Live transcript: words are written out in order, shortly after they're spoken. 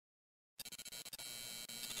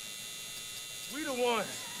We the ones.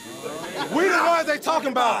 We the ones they talking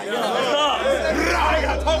about.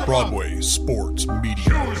 Broadway Sports Media.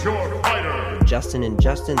 Choose your fighter. Justin and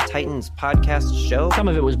Justin Titans podcast show. Some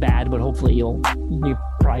of it was bad, but hopefully you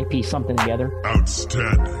probably piece something together.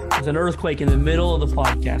 Outstanding. There's an earthquake in the middle of the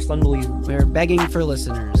podcast. Unbelievable. We're begging for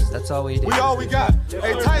listeners. That's all we do. We all we got.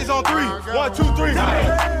 Hey, Titans on three. 1, 2,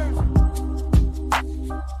 3.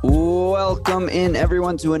 Welcome in,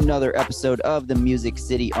 everyone, to another episode of the Music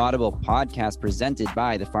City Audible podcast presented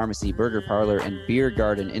by the Pharmacy Burger Parlor and Beer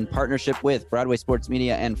Garden in partnership with Broadway Sports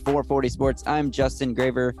Media and 440 Sports. I'm Justin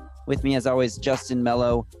Graver. With me, as always, Justin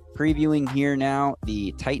Mello, previewing here now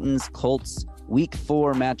the Titans-Colts Week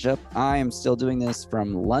 4 matchup. I am still doing this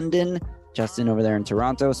from London, Justin over there in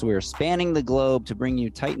Toronto, so we're spanning the globe to bring you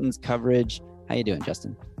Titans coverage. How you doing,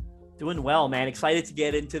 Justin? Doing well, man. Excited to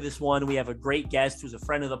get into this one. We have a great guest who's a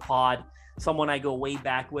friend of the pod, someone I go way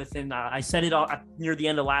back with. And I said it near the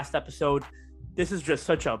end of last episode. This is just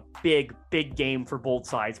such a big game for both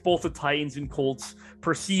sides. Both the Titans and Colts,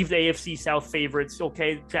 perceived AFC South favorites.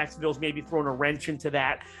 Okay, Jacksonville's maybe thrown a wrench into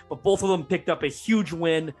that, but both of them picked up a huge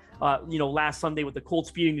win, last Sunday with the Colts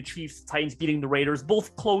beating the Chiefs, the Titans beating the Raiders.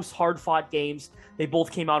 Both close, hard-fought games. They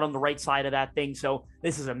both came out on the right side of that thing. So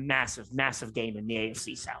this is a massive game in the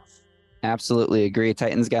AFC South. Absolutely agree.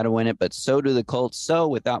 Titans got to win it, but so do the Colts. So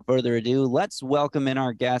without further ado, let's welcome in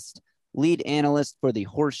our guest, lead analyst for the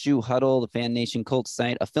Horseshoe Huddle, the Fan Nation Colts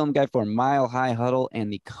site, a film guy for Mile High Huddle,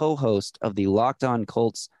 and the co-host of the Locked On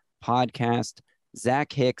Colts podcast,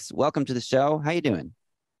 Zach Hicks. Welcome to the show. How you doing?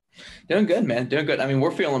 Doing good, man. Doing good. I mean,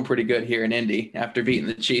 we're feeling pretty good here in Indy after beating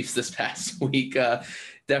the Chiefs this past week.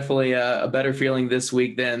 Definitely a better feeling this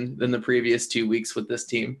week than the previous 2 weeks with this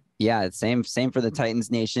team. Yeah, it's same for the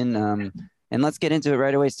Titans Nation. And let's get into it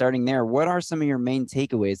right away, starting there. What are some of your main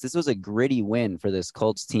takeaways? This was a gritty win for this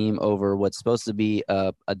Colts team over what's supposed to be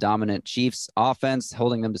a dominant Chiefs offense,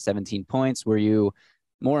 holding them to 17 points. Were you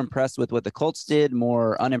more impressed with what the Colts did,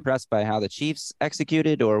 more unimpressed by how the Chiefs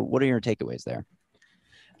executed, or what are your takeaways there?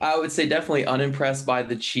 I would say definitely unimpressed by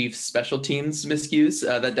the Chiefs' special teams miscues.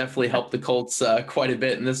 That definitely helped the Colts quite a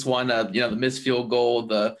bit in this one. The missed field goal,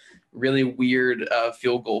 the really weird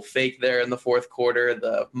field goal fake there in the fourth quarter,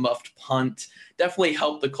 the muffed punt definitely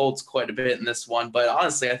helped the Colts quite a bit in this one. But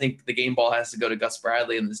honestly, I think the game ball has to go to Gus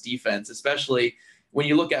Bradley in this defense, especially when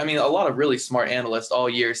you look at, a lot of really smart analysts all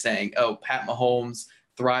year saying, oh, Pat Mahomes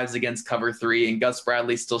thrives against cover 3 and Gus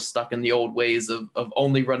Bradley's still stuck in the old ways of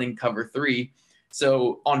only running cover 3.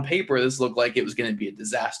 So on paper, this looked like it was going to be a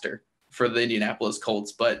disaster for the Indianapolis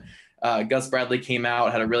Colts, but Gus Bradley came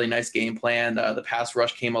out, had a really nice game plan. The pass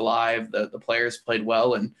rush came alive. The players played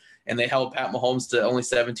well, and they held Pat Mahomes to only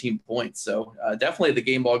 17 points. So definitely the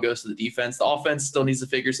game ball goes to the defense. The offense still needs to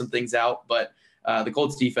figure some things out, but the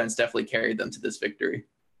Colts defense definitely carried them to this victory.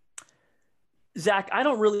 Zach, I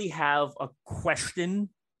don't really have a question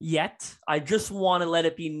yet. I just want to let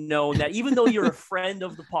it be known that even though you're a friend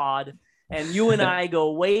of the pod and you and I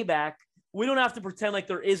go way back, we don't have to pretend like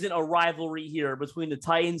there isn't a rivalry here between the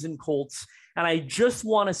Titans and Colts. And I just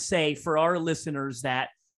want to say for our listeners that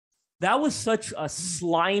was such a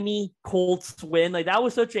slimy Colts win. Like, that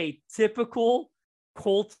was such a typical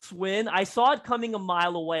Colts win. I saw it coming a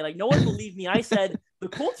mile away. Like, no one believed me. I said, the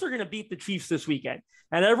Colts are going to beat the Chiefs this weekend.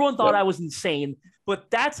 And everyone thought I was insane. But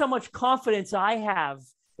that's how much confidence I have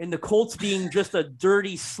in the Colts being just a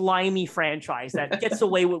dirty, slimy franchise that gets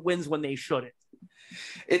away with wins when they shouldn't.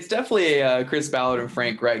 It's definitely a Chris Ballard and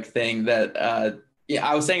Frank Reich thing that,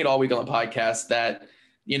 I was saying it all week on the podcast that,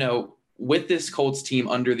 with this Colts team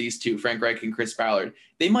under these two, Frank Reich and Chris Ballard,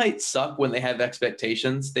 they might suck when they have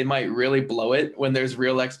expectations. They might really blow it when there's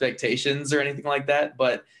real expectations or anything like that,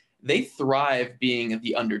 but they thrive being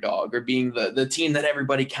the underdog or being the team that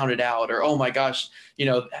everybody counted out, or, oh my gosh,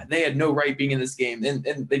 they had no right being in this game. And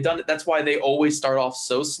they've done it. That's why they always start off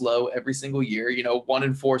so slow every single year,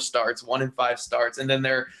 1-4 starts, 1-5 starts. And then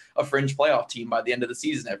they're a fringe playoff team by the end of the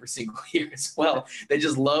season every single year as well. They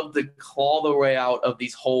just love to claw their way out of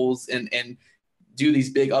these holes and do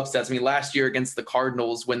these big upsets. Last year against the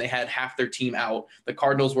Cardinals, when they had half their team out, the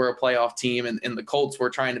Cardinals were a playoff team and the Colts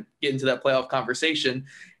were trying to get into that playoff conversation.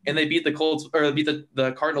 And they beat the Colts, or beat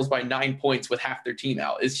the Cardinals by 9 points with half their team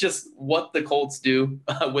out. It's just what the Colts do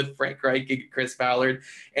with Frank Reich and Chris Ballard.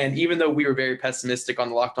 And even though we were very pessimistic on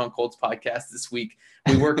the Locked On Colts podcast this week,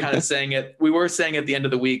 we were kind of saying it. We were saying at the end of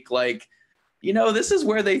the week, like, this is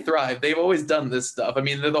where they thrive. They've always done this stuff. They're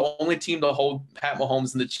the only team to hold Pat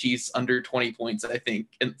Mahomes and the Chiefs under 20 points, I think,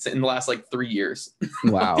 in the last 3 years.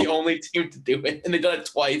 Wow. The only team to do it. And they've done it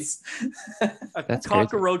twice. That's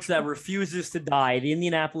cockroach that refuses to die. The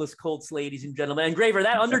Indianapolis Colts, ladies and gentlemen. And Graver,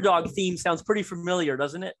 that underdog theme sounds pretty familiar,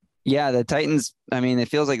 doesn't it? Yeah, the Titans, I mean, it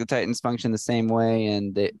feels like the Titans function the same way.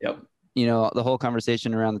 And, Yep. the whole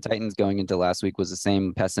conversation around the Titans going into last week was the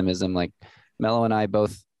same pessimism. Like Mello and I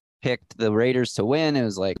both picked the Raiders to win. It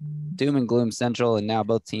was like doom and gloom central. And now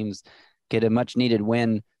both teams get a much needed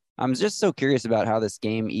win. I'm just so curious about how this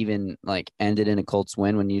game even like ended in a Colts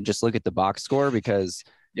win when you just look at the box score, because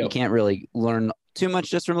you can't really learn too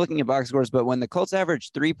much just from looking at box scores. But when the Colts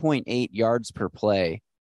averaged 3.8 yards per play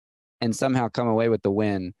and somehow come away with the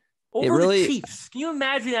win, over the Chiefs. Can you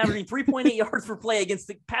imagine averaging 3.8 yards per play against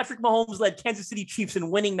the Patrick Mahomes-led Kansas City Chiefs and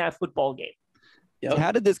winning that football game? Yep.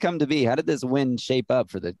 How did this come to be? How did this win shape up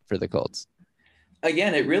for the Colts?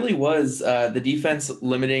 Again, it really was the defense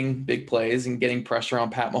limiting big plays and getting pressure on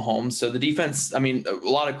Pat Mahomes. So the defense, I mean, a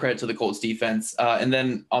lot of credit to the Colts defense. And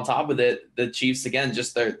then on top of it, the Chiefs, again,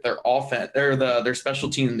 just their offense, their special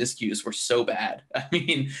team miscues were so bad. I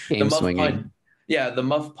mean, Game swinging. The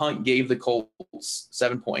muff punt gave the Colts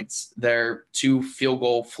 7 points. Their 2 field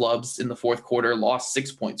goal flubs in the fourth quarter lost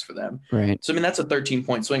 6 points for them. Right. So, I mean, that's a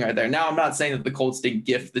 13-point swing right there. Now, I'm not saying that the Colts didn't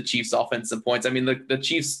gift the Chiefs offensive points. I mean, the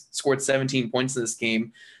Chiefs scored 17 points in this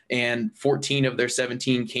game, and 14 of their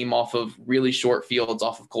 17 came off of really short fields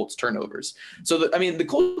off of Colts turnovers. So, the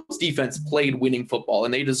Colts defense played winning football,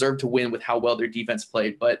 and they deserve to win with how well their defense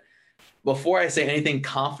played. But before I say anything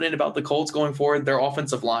confident about the Colts going forward, their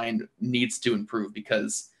offensive line needs to improve,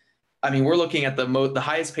 because, I mean, we're looking at the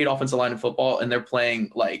highest paid offensive line in football, and they're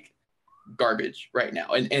playing like garbage right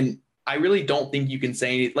now. And I really don't think you can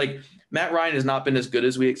say anything. Like, Matt Ryan has not been as good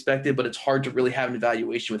as we expected, but it's hard to really have an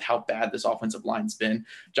evaluation with how bad this offensive line's been.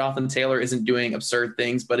 Jonathan Taylor isn't doing absurd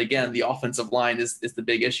things, but again, the offensive line is the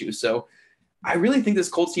big issue. So I really think this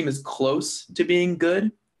Colts team is close to being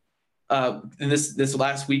good. And this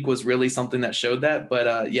last week was really something that showed that.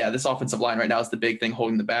 But this offensive line right now is the big thing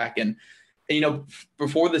holding the back. And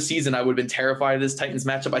before the season, I would have been terrified of this Titans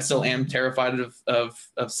matchup. I still am terrified of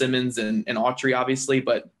Simmons and Autry, obviously.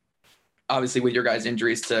 But obviously with your guys'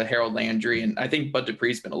 injuries to Harold Landry, and I think Bud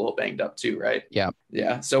Dupree's been a little banged up too, right? Yeah.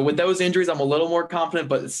 Yeah. So with those injuries, I'm a little more confident,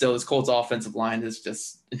 but still this Colts offensive line has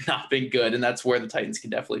just not been good. And that's where the Titans can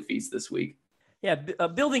definitely feast this week. Yeah,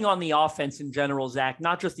 building on the offense in general, Zach,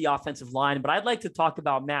 not just the offensive line, but I'd like to talk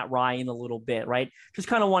about Matt Ryan a little bit, right? Just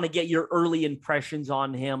kind of want to get your early impressions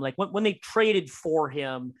on him. Like when they traded for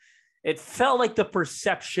him, it felt like the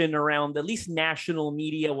perception around at least national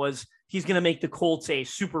media was he's going to make the Colts a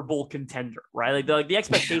Super Bowl contender, right? Like the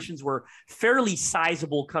expectations were fairly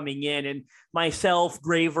sizable coming in, and myself,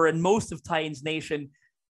 Graver, and most of Titans Nation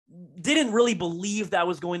didn't really believe that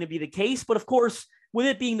was going to be the case. But of course, with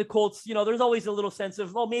it being the Colts, there's always a little sense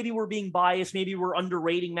of, maybe we're being biased. Maybe we're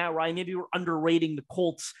underrating Matt Ryan. Maybe we're underrating the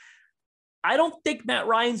Colts. I don't think Matt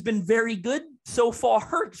Ryan's been very good so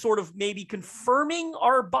far, sort of maybe confirming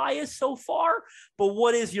our bias so far. But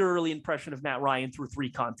what is your early impression of Matt Ryan through 3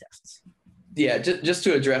 contests? Yeah, just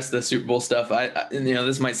to address the Super Bowl stuff, I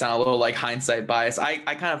this might sound a little like hindsight bias. I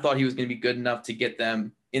kind of thought he was going to be good enough to get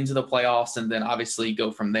them into the playoffs and then obviously go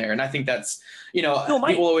from there. And I think that's,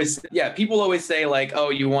 people always say like, oh,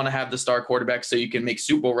 you want to have the star quarterback so you can make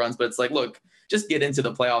Super Bowl runs. But it's like, look, just get into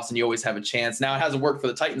the playoffs and you always have a chance. Now it hasn't worked for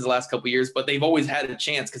the Titans the last couple of years, but they've always had a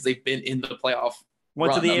chance because they've been in the playoff.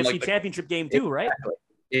 Went to the AFC Championship game too, right?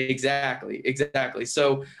 Exactly.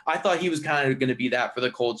 So I thought he was kind of going to be that for the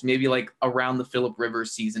Colts, maybe like around the Phillip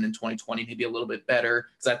Rivers season in 2020, maybe a little bit better,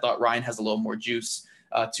 because I thought Ryan has a little more juice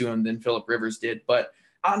to him than Phillip Rivers did. But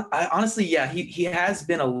honestly, he has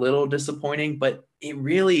been a little disappointing, but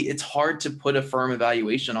it's hard to put a firm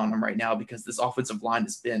evaluation on him right now because this offensive line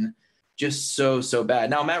has been just so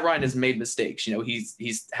bad. Now, Matt Ryan has made mistakes.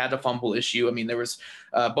 He's had a fumble issue. I mean, there was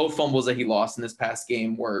both fumbles that he lost in this past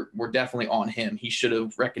game were definitely on him. He should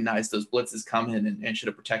have recognized those blitzes coming and should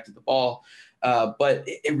have protected the ball. But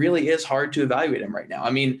it really is hard to evaluate him right now.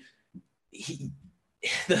 I mean,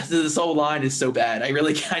 this O-line is so bad. I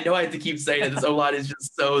know I have to keep saying it. This O-line is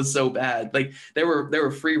just so bad. Like there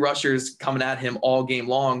were free rushers coming at him all game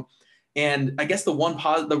long. And I guess the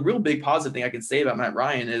real big positive thing I can say about Matt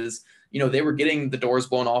Ryan is, they were getting the doors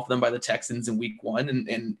blown off them by the Texans in week 1.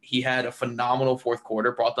 And he had a phenomenal fourth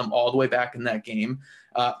quarter, brought them all the way back in that game,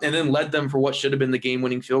 and then led them for what should have been the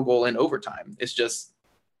game-winning field goal in overtime. It's just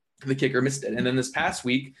the kicker missed it. And then this past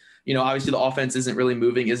week, obviously the offense isn't really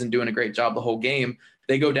moving, isn't doing a great job the whole game.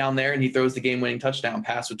 They go down there and he throws the game-winning touchdown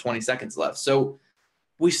pass with 20 seconds left. So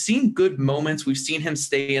we've seen good moments. We've seen him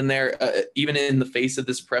stay in there, even in the face of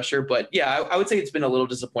this pressure. But yeah, I would say it's been a little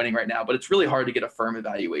disappointing right now, but it's really hard to get a firm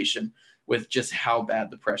evaluation with just how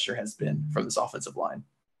bad the pressure has been from this offensive line.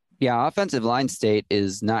 Yeah, offensive line state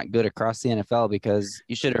is not good across the NFL because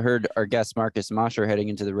you should have heard our guest Marcus Mosher heading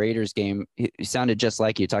into the Raiders game. He sounded just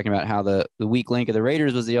like you, talking about how the weak link of the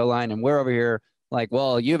Raiders was the O-line, and we're over here like,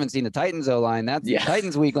 well, you haven't seen the Titans O-line. That's the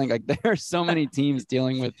Titans weak link. Like, there are so many teams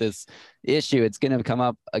dealing with this issue. It's going to come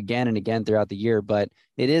up again and again throughout the year, but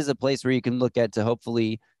it is a place where you can look at to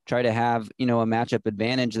hopefully try to have, a matchup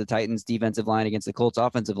advantage, the Titans defensive line against the Colts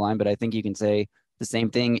offensive line. But I think you can say the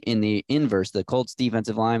same thing in the inverse. The Colts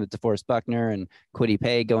defensive line with DeForest Buckner and Kwity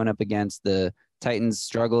Paye going up against the Titans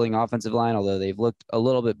struggling offensive line, although they've looked a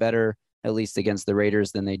little bit better, at least against the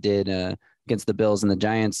Raiders, than they did against the Bills and the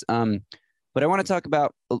Giants. But I want to talk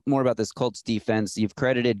more about this Colts defense. You've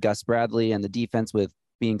credited Gus Bradley and the defense with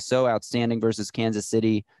being so outstanding versus Kansas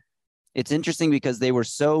City. It's interesting because they were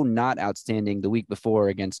so not outstanding the week before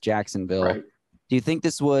against Jacksonville. Right. Do you think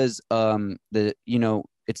this was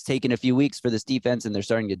it's taken a few weeks for this defense and they're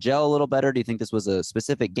starting to gel a little better? Do you think this was a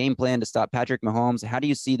specific game plan to stop Patrick Mahomes? How do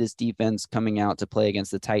you see this defense coming out to play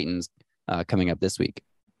against the Titans coming up this week?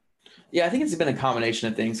 Yeah, I think it's been a combination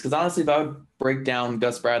of things, because honestly, if I would break down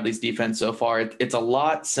Gus Bradley's defense so far, it's a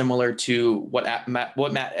lot similar to what Matt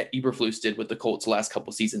Eberflus did with the Colts the last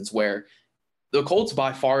couple seasons, where the Colts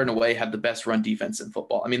by far and away have the best run defense in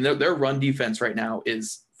football. I mean, their run defense right now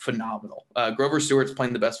is phenomenal. Grover Stewart's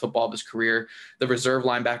playing the best football of his career. The reserve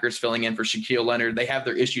linebackers filling in for Shaquille Leonard, they have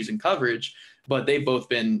their issues in coverage, but they've both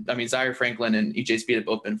been, Zaire Franklin and EJ Speed have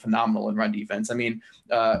both been phenomenal in run defense.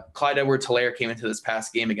 Clyde Edwards-Helaire came into this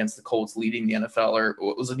past game against the Colts leading the NFL, or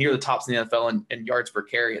was near the tops in the NFL in yards per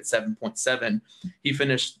carry at 7.7. He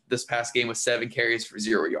finished this past game with 7 carries for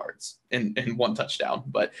 0 yards and 1 touchdown,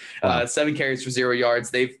 but 7 carries for 0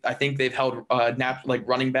 yards. I think they've held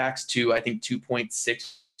running backs to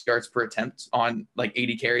 2.6 yards per attempt on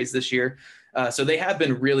 80 carries this year. So they have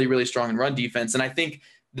been really, really strong in run defense. And I think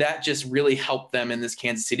that just really helped them in this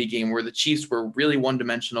Kansas City game, where the Chiefs were really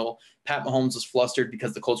one-dimensional. Pat Mahomes was flustered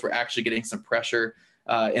because the Colts were actually getting some pressure,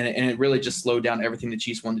 and it really just slowed down everything the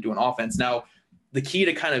Chiefs wanted to do on offense. Now, the key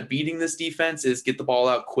to kind of beating this defense is get the ball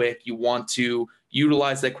out quick. You want to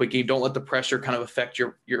utilize that quick game. Don't let the pressure kind of affect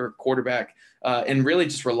your quarterback, and really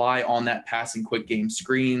just rely on that passing quick game,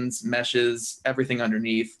 screens, meshes, everything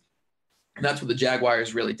underneath. And that's what the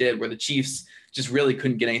Jaguars really did, where the Chiefs just really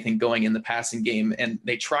couldn't get anything going in the passing game. And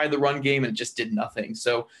they tried the run game and it just did nothing.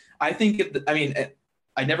 So I think,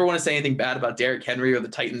 I never want to say anything bad about Derrick Henry or the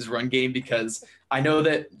Titans run game, because I know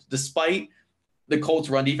that despite the Colts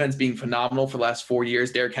run defense being phenomenal for the last 4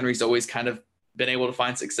 years, Derrick Henry's always kind of been able to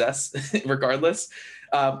find success regardless.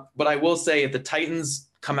 But I will say, if the Titans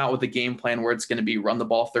come out with a game plan where it's going to be run the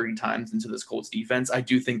ball 30 times into this Colts defense, I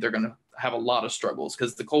do think they're going to have a lot of struggles,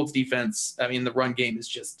 because the Colts defense, the run game is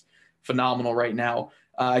just phenomenal right now.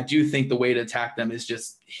 I do think the way to attack them is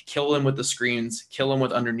just kill them with the screens, kill them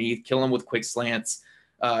with underneath, kill them with quick slants.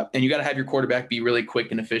 And you got to have your quarterback be really quick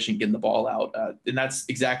and efficient getting the ball out. And that's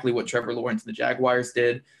exactly what Trevor Lawrence and the Jaguars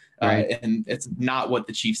did. Right. And it's not what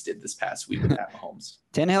the Chiefs did this past week with Pat Mahomes.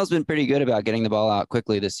 Tannehill's been pretty good about getting the ball out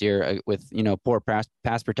quickly this year with, poor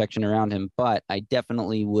pass protection around him. But I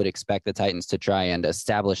definitely would expect the Titans to try and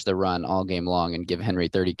establish the run all game long and give Henry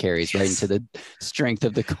 30 carries right into the strength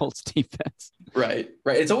of the Colts defense. Right.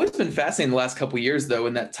 It's always been fascinating the last couple of years, though,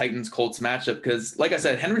 in that Titans-Colts matchup, because, like I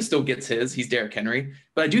said, Henry still gets his. He's Derrick Henry.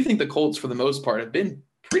 But I do think the Colts, for the most part, have been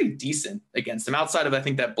pretty decent against him. Outside of, I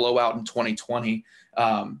think, that blowout in 2020,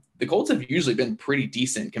 the Colts have usually been pretty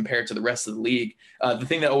decent compared to the rest of the league. The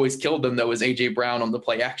thing that always killed them, though, is A.J. Brown on the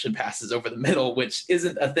play action passes over the middle, which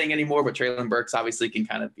isn't a thing anymore, but Treylon Burks obviously can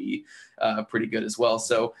kind of be pretty good as well.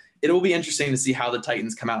 So it will be interesting to see how the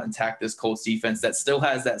Titans come out and attack this Colts defense that still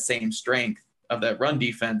has that same strength of that run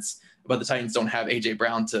defense, but the Titans don't have A.J.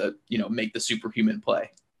 Brown to, make the superhuman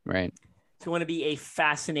play. Right. It's going to be a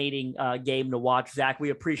fascinating game to watch. Zach,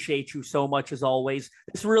 we appreciate you so much as always.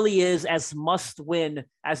 This really is as must win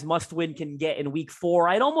can get in week 4.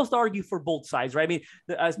 I'd almost argue for both sides, right?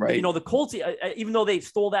 The Colts, even though they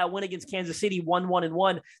stole that win against Kansas City,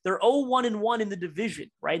 1-1-1, they're 0-1-1 in the division,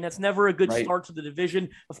 right? And that's never a good start to the division.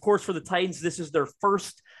 Of course, for the Titans, this is their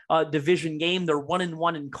first division game. They're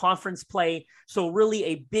 1-1 in conference play. So really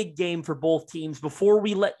a big game for both teams. Before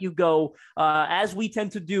we let you go, as we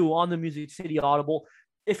tend to do on the Music City Audible,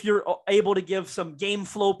 if you're able to give some game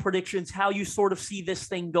flow predictions, how you sort of see this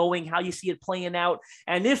thing going, how you see it playing out,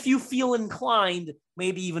 and if you feel inclined,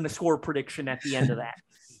 maybe even a score prediction at the end of that.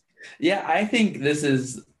 Yeah, I think this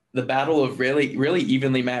is the battle of really, really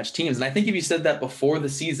evenly matched teams. And I think if you said that before the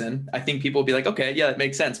season, I think people would be like, okay, yeah, that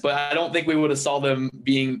makes sense. But I don't think we would have saw them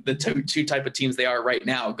being the two type of teams they are right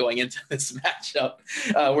now going into this matchup,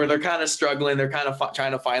 where they're kind of struggling. They're kind of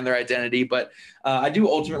trying to find their identity. But I do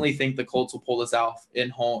ultimately think the Colts will pull this out at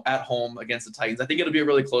home against the Titans. I think it'll be a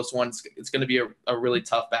really close one. It's going to be a really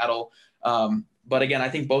tough battle. But again, I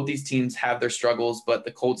think both these teams have their struggles, but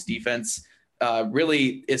the Colts defense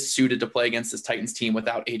really is suited to play against this Titans team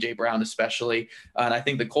without A.J. Brown especially. And I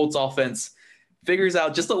think the Colts offense figures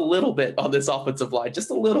out just a little bit on this offensive line,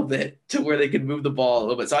 just a little bit to where they can move the ball a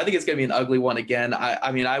little bit. So I think it's going to be an ugly one again.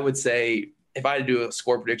 I mean, I would say if I had to do a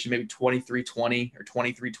score prediction, maybe 23-20 or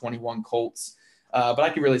 23-21 Colts. But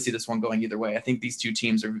I could really see this one going either way. I think these two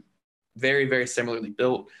teams are very, very similarly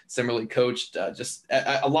built, similarly coached, just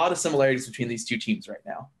a lot of similarities between these two teams right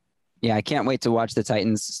now. Yeah, I can't wait to watch the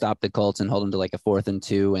Titans stop the Colts and hold them to like a 4th and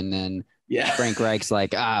 2. And then Frank Reich's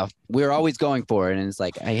like, we're always going for it. And it's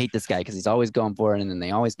like, I hate this guy because he's always going for it. And then they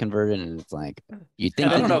always convert it. And it's like, you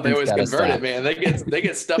think I don't know if they always convert it, man. They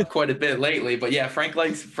get stuffed quite a bit lately. But yeah, Frank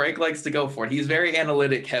likes to go for it. He's very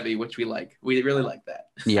analytic heavy, which we like. We really like that.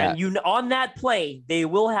 Yeah. And on that play, they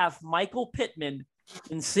will have Michael Pittman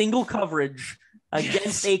in single coverage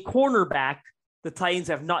against a cornerback the Titans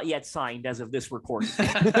have not yet signed as of this recording.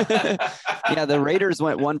 Yeah, the Raiders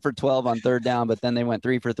went 1 for 12 on 3rd down, but then they went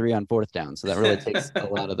 3 for 3 on 4th down. So that really takes a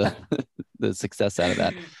lot of the success out of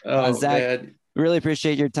that. Zach, man. Really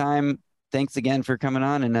appreciate your time. Thanks again for coming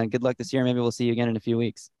on, and good luck this year. Maybe we'll see you again in a few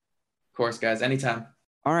weeks. Of course, guys. Anytime.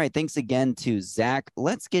 All right. Thanks again to Zach.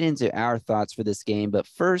 Let's get into our thoughts for this game. But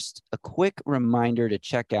first, a quick reminder to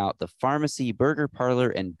check out the Pharmacy Burger Parlor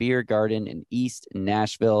and Beer Garden in East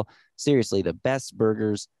Nashville. Seriously, the best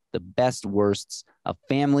burgers, the best wursts, a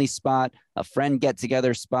family spot, a friend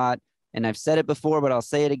get-together spot. And I've said it before, but I'll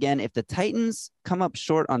say it again. If the Titans come up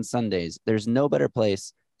short on Sundays, there's no better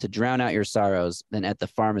place to drown out your sorrows than at the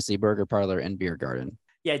Pharmacy Burger Parlor and Beer Garden.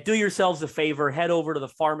 Yeah, do yourselves a favor. Head over to the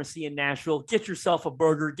pharmacy in Nashville. Get yourself a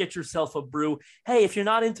burger. Get yourself a brew. Hey, if you're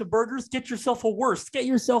not into burgers, get yourself a wurst. Get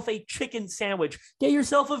yourself a chicken sandwich. Get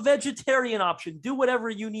yourself a vegetarian option. Do whatever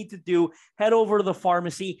you need to do. Head over to the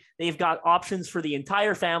pharmacy. They've got options for the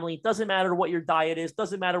entire family. Doesn't matter what your diet is.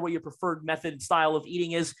 Doesn't matter what your preferred method style of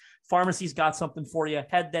eating is. Pharmacy's got something for you.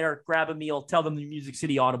 Head there, grab a meal. Tell them the Music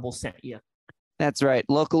City Audible sent you. That's right.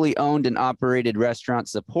 Locally owned and operated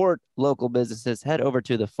restaurants support local businesses. Head over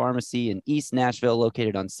to the Pharmacy in East Nashville,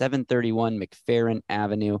 located on 731 McFerrin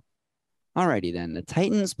Avenue. All righty then. The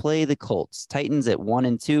Titans play the Colts. Titans at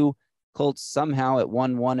 1-2. Colts somehow at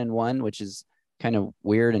 1-1-1, which is kind of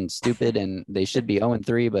weird and stupid, and they should be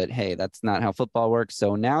 0-3, but hey, that's not how football works.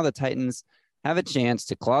 So now the Titans have a chance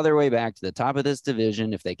to claw their way back to the top of this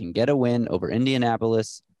division if they can get a win over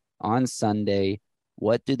Indianapolis on Sunday.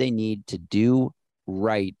 What do they need to do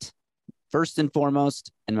right? First and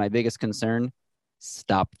foremost, and my biggest concern,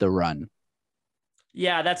 stop the run.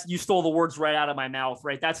 Yeah, you stole the words right out of my mouth,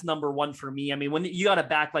 right? That's number one for me. I mean, when you got a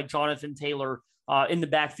back like Jonathan Taylor in the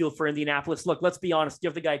backfield for Indianapolis, look, let's be honest,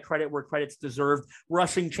 give the guy credit where credit's deserved.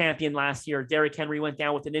 Rushing champion last year. Derrick Henry went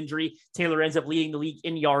down with an injury. Taylor ends up leading the league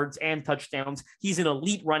in yards and touchdowns. He's an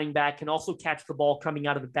elite running back, can also catch the ball coming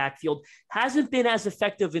out of the backfield. Hasn't been as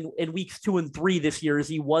effective in weeks 2 and 3 this year as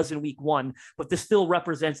he was in week 1, but this still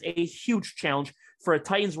represents a huge challenge for a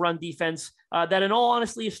Titans run defense that in all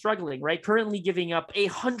honesty is struggling, right? Currently giving up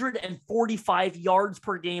 145 yards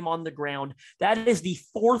per game on the ground. That is the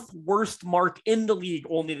 4th worst mark in the league.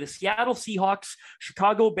 Only the Seattle Seahawks,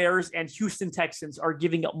 Chicago Bears, and Houston Texans are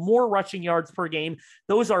giving up more rushing yards per game.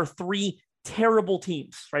 Those are 3 terrible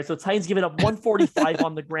teams, right? So Titans giving up 145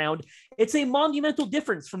 on the ground. It's a monumental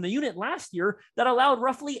difference from the unit last year that allowed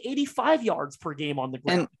roughly 85 yards per game on the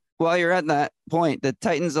ground. And while you're at that point, the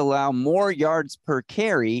Titans allow more yards per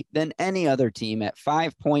carry than any other team at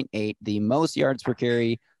 5.8, the most yards per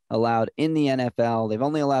carry allowed in the NFL. They've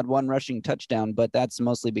only allowed 1 rushing touchdown, but that's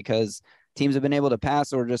mostly because teams have been able to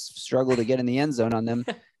pass or just struggle to get in the end zone on them.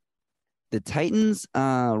 The Titans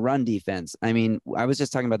run defense. I mean, I was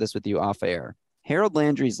just talking about this with you off air. Harold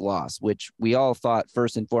Landry's loss, which we all thought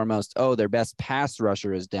first and foremost, their best pass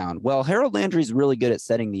rusher is down. Well, Harold Landry's really good at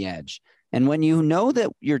setting the edge. And when you know that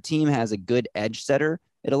your team has a good edge setter,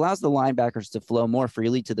 it allows the linebackers to flow more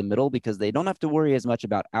freely to the middle because they don't have to worry as much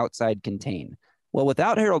about outside contain. Well,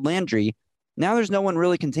 without Harold Landry, now there's no one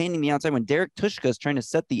really containing the outside when Derek Tushka is trying to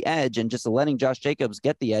set the edge and just letting Josh Jacobs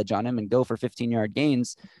get the edge on him and go for 15-yard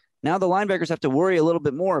gains. Now the linebackers have to worry a little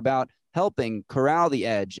bit more about helping corral the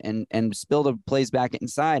edge and spill the plays back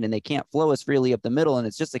inside, and they can't flow as freely up the middle. And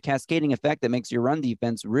it's just a cascading effect that makes your run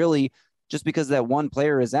defense really, just because that one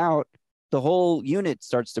player is out, the whole unit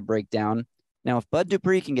starts to break down. Now, if Bud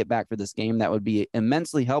Dupree can get back for this game, that would be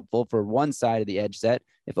immensely helpful for one side of the edge set.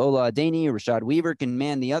 If Ola Adeni or Rashad Weaver can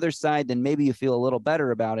man the other side, then maybe you feel a little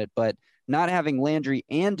better about it. But not having Landry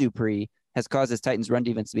and Dupree has caused this Titans run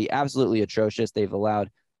defense to be absolutely atrocious. They've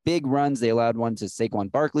allowed big runs. They allowed one to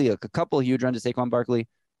Saquon Barkley, a couple of huge runs to Saquon Barkley.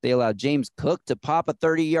 They allowed James Cook to pop a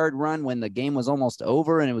 30-yard run when the game was almost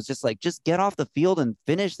over. And it was just like, just get off the field and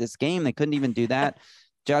finish this game. They couldn't even do that.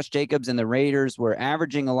 Josh Jacobs and the Raiders were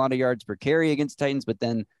averaging a lot of yards per carry against Titans, but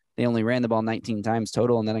then they only ran the ball 19 times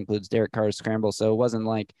total, and that includes Derek Carr's scramble. So it wasn't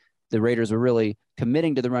like the Raiders were really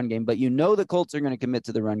committing to the run game, but you know the Colts are going to commit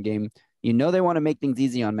to the run game. You know they want to make things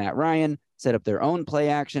easy on Matt Ryan, set up their own play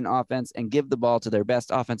action offense, and give the ball to their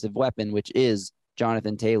best offensive weapon, which is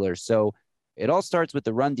Jonathan Taylor. So it all starts with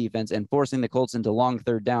the run defense and forcing the Colts into long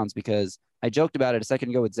third downs, because I joked about it a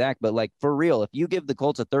second ago with Zach, but like for real, if you give the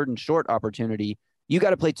Colts a 3rd and short opportunity, you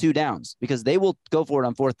got to play 2 downs, because they will go for it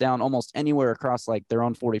on 4th down almost anywhere across like their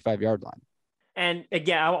own 45-yard line. And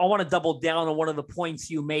again, I want to double down on one of the points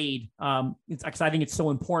you made. Because I think it's so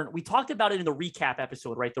important. We talked about it in the recap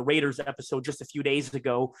episode, right? The Raiders episode just a few days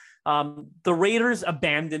ago. The Raiders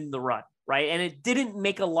abandoned the run, right? And it didn't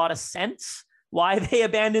make a lot of sense why they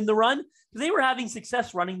abandoned the run. They were having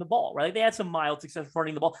success running the ball, right? They had some mild success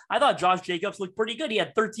running the ball. I thought Josh Jacobs looked pretty good. He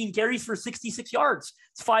had 13 carries for 66 yards.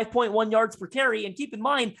 It's 5.1 yards per carry. And keep in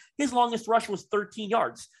mind, his longest rush was 13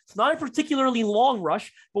 yards. It's not a particularly long rush,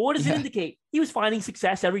 but what does it indicate? He was finding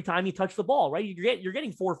success every time he touched the ball, right? You're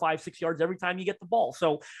getting 4, 5, 6 yards every time you get the ball.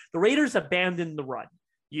 So the Raiders abandoned the run.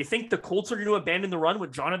 You think the Colts are going to abandon the run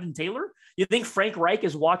with Jonathan Taylor? You think Frank Reich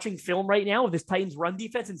is watching film right now of this Titans run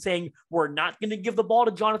defense and saying, we're not going to give the ball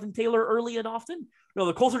to Jonathan Taylor early and often? No,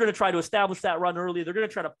 the Colts are going to try to establish that run early. They're going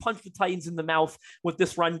to try to punch the Titans in the mouth with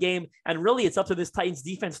this run game. And really, it's up to this Titans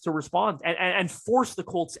defense to respond and force the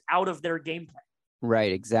Colts out of their game plan.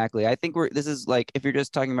 Right, exactly. I think this is like, if you're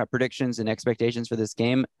just talking about predictions and expectations for this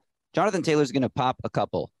game, Jonathan Taylor's going to pop a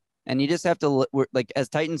couple. And you just have to, like, as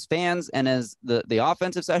Titans fans and as the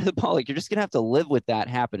offensive side of the ball, like, you're just going to have to live with that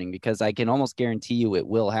happening, because I can almost guarantee you it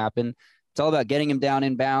will happen. It's all about getting him down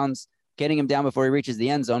in bounds, getting him down before he reaches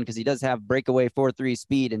the end zone, because he does have breakaway 4.3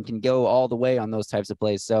 speed and can go all the way on those types of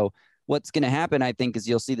plays. So what's going to happen, I think, is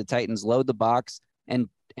you'll see the Titans load the box and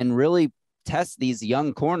really test these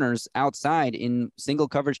young corners outside in single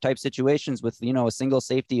coverage type situations with, a single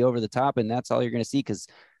safety over the top. And that's all you're going to see, because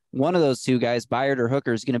one of those two guys, Byard or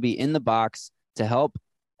Hooker, is going to be in the box to help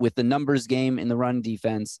with the numbers game in the run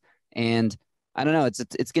defense. And I don't know,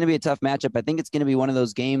 it's going to be a tough matchup. I think it's going to be one of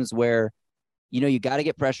those games where, you got to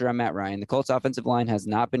get pressure on Matt Ryan. The Colts offensive line has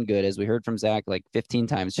not been good, as we heard from Zach like 15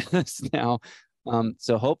 times just now.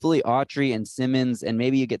 So hopefully Autry and Simmons, and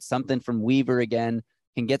maybe you get something from Weaver again,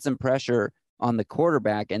 can get some pressure on the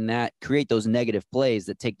quarterback, and that create those negative plays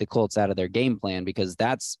that take the Colts out of their game plan, because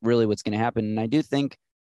that's really what's going to happen. And I do think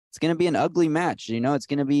it's going to be an ugly match. It's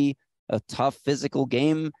going to be a tough physical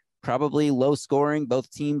game, probably low scoring.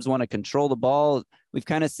 Both teams want to control the ball. We've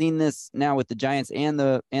kind of seen this now with the Giants and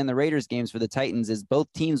the Raiders games for the Titans, is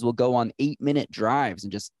both teams will go on 8-minute drives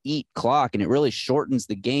and just eat clock. And it really shortens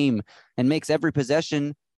the game and makes every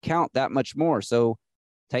possession count that much more. So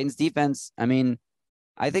Titans defense,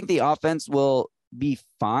 I think the offense will be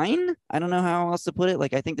fine. I don't know how else to put it.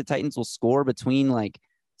 Like, I think the Titans will score between like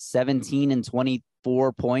 17 and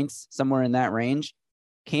 24 points, somewhere in that range.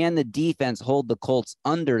 Can the defense hold the Colts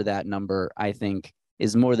under that number, I think,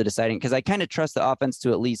 is more the deciding, because I kind of trust the offense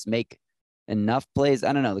to at least make enough plays.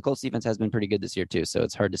 I don't know. The Colts defense has been pretty good this year too, so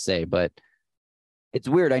it's hard to say, but it's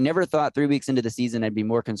weird. I never thought 3 weeks into the season I'd be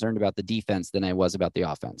more concerned about the defense than I was about the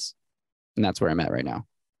offense. And that's where I'm at right now.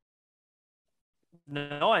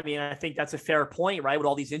 No, I think that's a fair point, right? With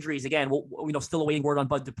all these injuries, again, still awaiting word on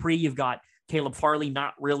Bud Dupree. You've got Caleb Farley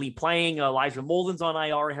not really playing. Elijah Molden's on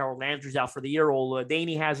IR. Harold Landry's out for the year. Ola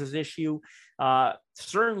Adeni has his issue.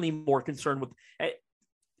 Certainly more concerned with.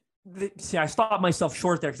 I stopped myself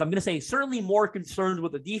short there, because I'm going to say certainly more concerned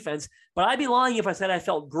with the defense, but I'd be lying if I said I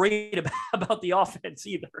felt great about the offense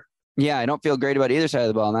either. Yeah, I don't feel great about either side of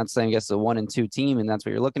the ball. I'm not saying it's a 1-2 team, and that's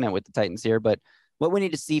what you're looking at with the Titans here. But what we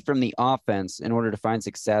need to see from the offense in order to find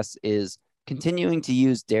success is continuing to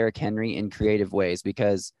use Derrick Henry in creative ways,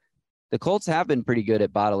 because the Colts have been pretty good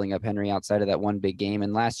at bottling up Henry outside of that one big game.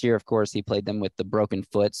 And last year, of course, he played them with the broken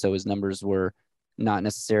foot, so his numbers were not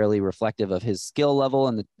necessarily reflective of his skill level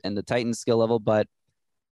and the Titans' skill level, but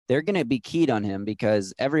they're going to be keyed on him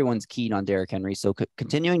because everyone's keyed on Derrick Henry. So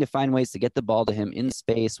continuing to find ways to get the ball to him in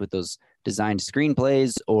space with those designed screen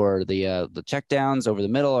plays or the check downs over the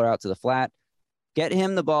middle or out to the flat, get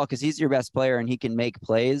him the ball, because he's your best player and he can make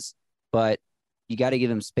plays, but you got to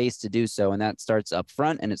give him space to do so. And that starts up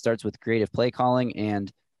front, and it starts with creative play calling.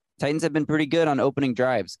 And Titans have been pretty good on opening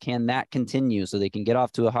drives. Can that continue so they can get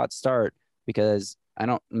off to a hot start? Because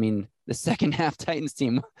the second half Titans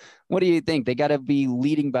team, what do you think? They got to be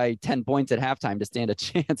leading by 10 points at halftime to stand a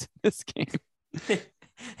chance in this game.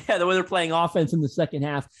 Yeah, the way they're playing offense in the second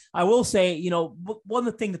half. I will say, one of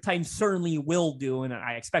the things the Titans certainly will do, and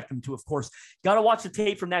I expect them to, of course, got to watch the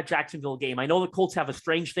tape from that Jacksonville game. I know the Colts have a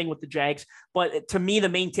strange thing with the Jags, but to me, the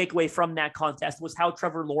main takeaway from that contest was how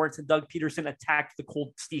Trevor Lawrence and Doug Peterson attacked the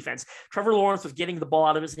Colts defense. Trevor Lawrence was getting the ball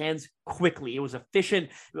out of his hands quickly. It was efficient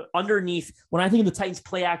underneath. When I think of the Titans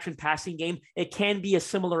play action passing game, it can be a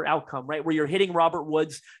similar outcome, right? Where you're hitting Robert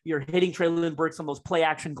Woods, you're hitting Treylon Burks on those play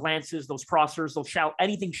action glances, those crossers, those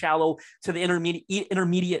anything shallow to the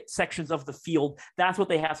intermediate sections of the field. That's what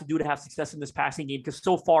they have to do to have success in this passing game, because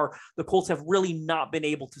so far the Colts have really not been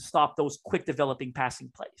able to stop those quick developing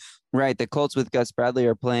passing plays. Right. The Colts with Gus Bradley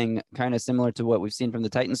are playing kind of similar to what we've seen from the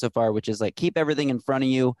Titans so far, which is like keep everything in front of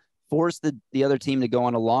you, force the other team to go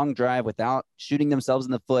on a long drive without shooting themselves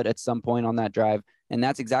in the foot at some point on that drive. And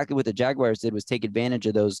that's exactly what the Jaguars did, was take advantage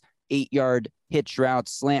of those 8-yard hitch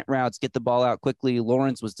routes, slant routes, get the ball out quickly.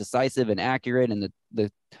 Lawrence was decisive and accurate, and the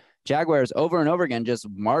Jaguars over and over again just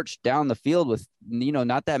marched down the field with,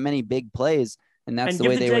 not that many big plays. And that's the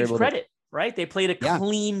way they were able to. Right? They played a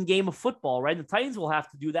clean game of football, right? The Titans will have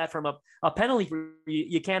to do that from a penalty.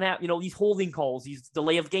 You can't have, these holding calls, these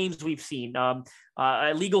delay of games we've seen,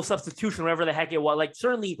 illegal substitution, whatever the heck it was. Like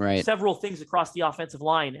certainly several things across the offensive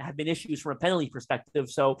line have been issues from a penalty perspective.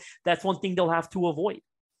 So that's one thing they'll have to avoid.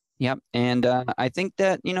 Yep. And I think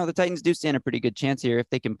that, the Titans do stand a pretty good chance here if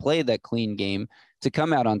they can play that clean game to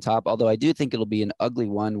come out on top. Although I do think it'll be an ugly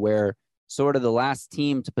one where sort of the last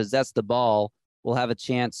team to possess the ball will have a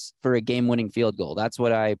chance for a game-winning field goal. That's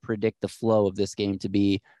what I predict the flow of this game to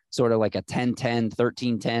be, sort of like a 10-10,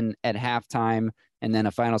 13-10 at halftime, and then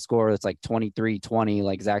a final score that's like 23-20,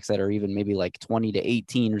 like Zach said, or even maybe like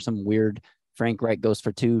 20-18 or some weird Frank Reich goes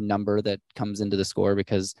for two number that comes into the score,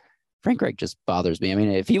 because Frank Reich just bothers me. I mean,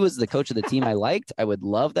 if he was the coach of the team I liked, I would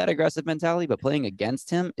love that aggressive mentality, but playing against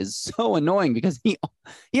him is so annoying because he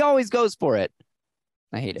always goes for it.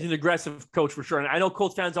 I hate it. He's an aggressive coach for sure. And I know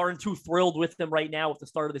Colts fans aren't too thrilled with him right now at the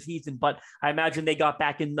start of the season, but I imagine they got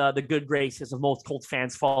back in the good graces of most Colts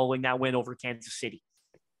fans following that win over Kansas City.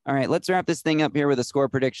 All right, let's wrap this thing up here with a score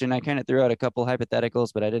prediction. I kind of threw out a couple hypotheticals,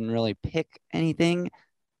 but I didn't really pick anything.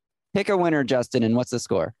 Pick a winner, Justin, and what's the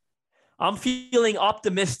score? I'm feeling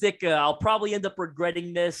optimistic. I'll probably end up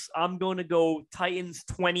regretting this. I'm going to go Titans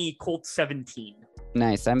 20, Colts 17.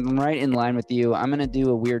 Nice. I'm right in line with you. I'm going to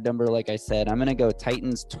do a weird number. Like I said, I'm going to go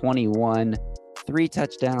Titans 21, 3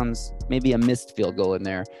 touchdowns, maybe a missed field goal in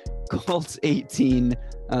there. Colts 18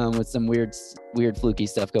 with some weird fluky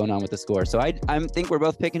stuff going on with the score. So I think we're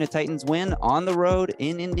both picking a Titans win on the road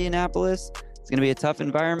in Indianapolis. It's going to be a tough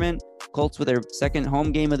environment. Colts with their second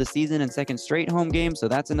home game of the season and second straight home game. So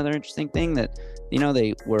that's another interesting thing that,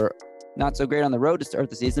 they were not so great on the road to start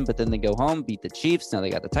the season, but then they go home, beat the Chiefs. Now they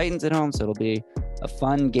got the Titans at home. So it'll be a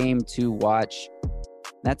fun game to watch.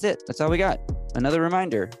 That's it. That's all we got. Another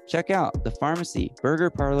reminder, check out the Pharmacy, Burger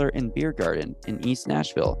Parlor, and Beer Garden in East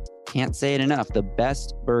Nashville. Can't say it enough. The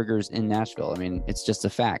best burgers in Nashville. I mean, it's just a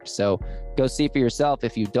fact. So go see for yourself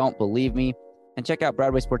if you don't believe me. And check out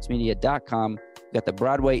BroadwaySportsMedia.com. We've got the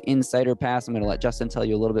Broadway Insider Pass. I'm going to let Justin tell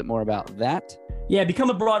you a little bit more about that. Yeah, become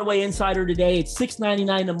a Broadway Insider today. It's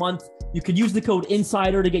 $6.99 a month. You could use the code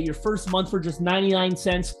INSIDER to get your first month for just 99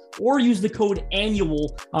 cents, or use the code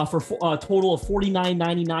ANNUAL for a total of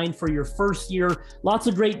 $49.99 for your first year. Lots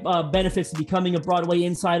of great benefits to becoming a Broadway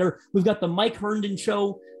Insider. We've got the Mike Herndon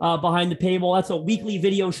Show behind the paywall. That's a weekly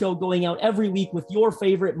video show going out every week with your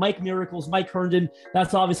favorite Mike Miracles, Mike Herndon.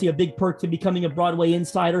 That's obviously a big perk to becoming a Broadway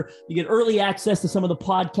Insider. You get early access to some of the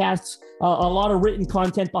podcasts, a lot of written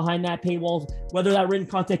content behind that paywall. Whether that written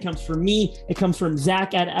content comes from me, it comes from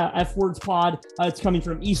Zach at F Words Pod, it's coming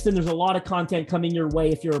from Easton. There's a lot of content coming your way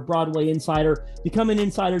if you're a Broadway Insider. Become an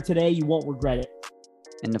insider today. You won't regret it.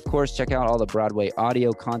 And of course, check out all the Broadway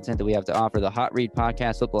audio content that we have to offer. The Hot Read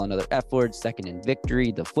podcast, Football and Other F Words, Second and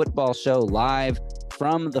Victory, the football show live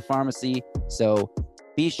from the Pharmacy. So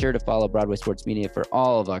be sure to follow Broadway Sports Media for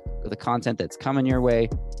all of the content that's coming your way.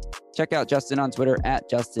 Check out Justin on Twitter at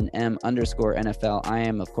JustinM_NFL. I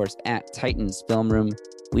am, of course, at Titans Film Room.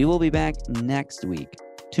 We will be back next week.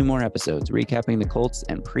 2 more episodes recapping the Colts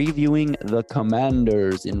and previewing the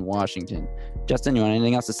Commanders in Washington. Justin, you want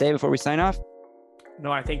anything else to say before we sign off?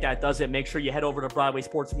 No, I think that does it. Make sure you head over to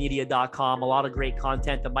BroadwaySportsMedia.com. A lot of great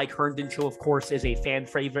content. The Mike Herndon Show, of course, is a fan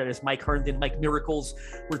favorite. As Mike Herndon, Mike Miracles,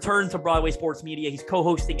 return to Broadway Sports Media. He's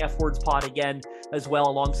co-hosting F Words Pod again as well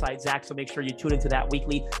alongside Zach. So make sure you tune into that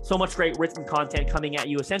weekly. So much great written content coming at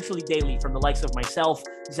you essentially daily from the likes of myself,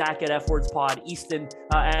 Zach at F Words Pod, Easton,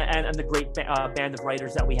 and the great band of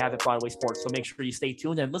writers that we have at Broadway Sports. So make sure you stay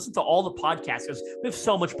tuned and listen to all the podcasts, because we have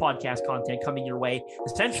so much podcast content coming your way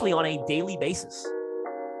essentially on a daily basis.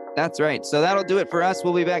 That's right. So that'll do it for us.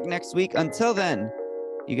 We'll be back next week. Until then,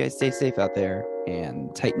 you guys stay safe out there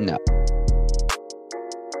and tighten up.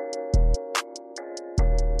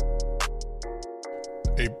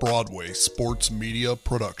 A Broadway Sports Media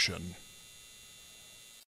production.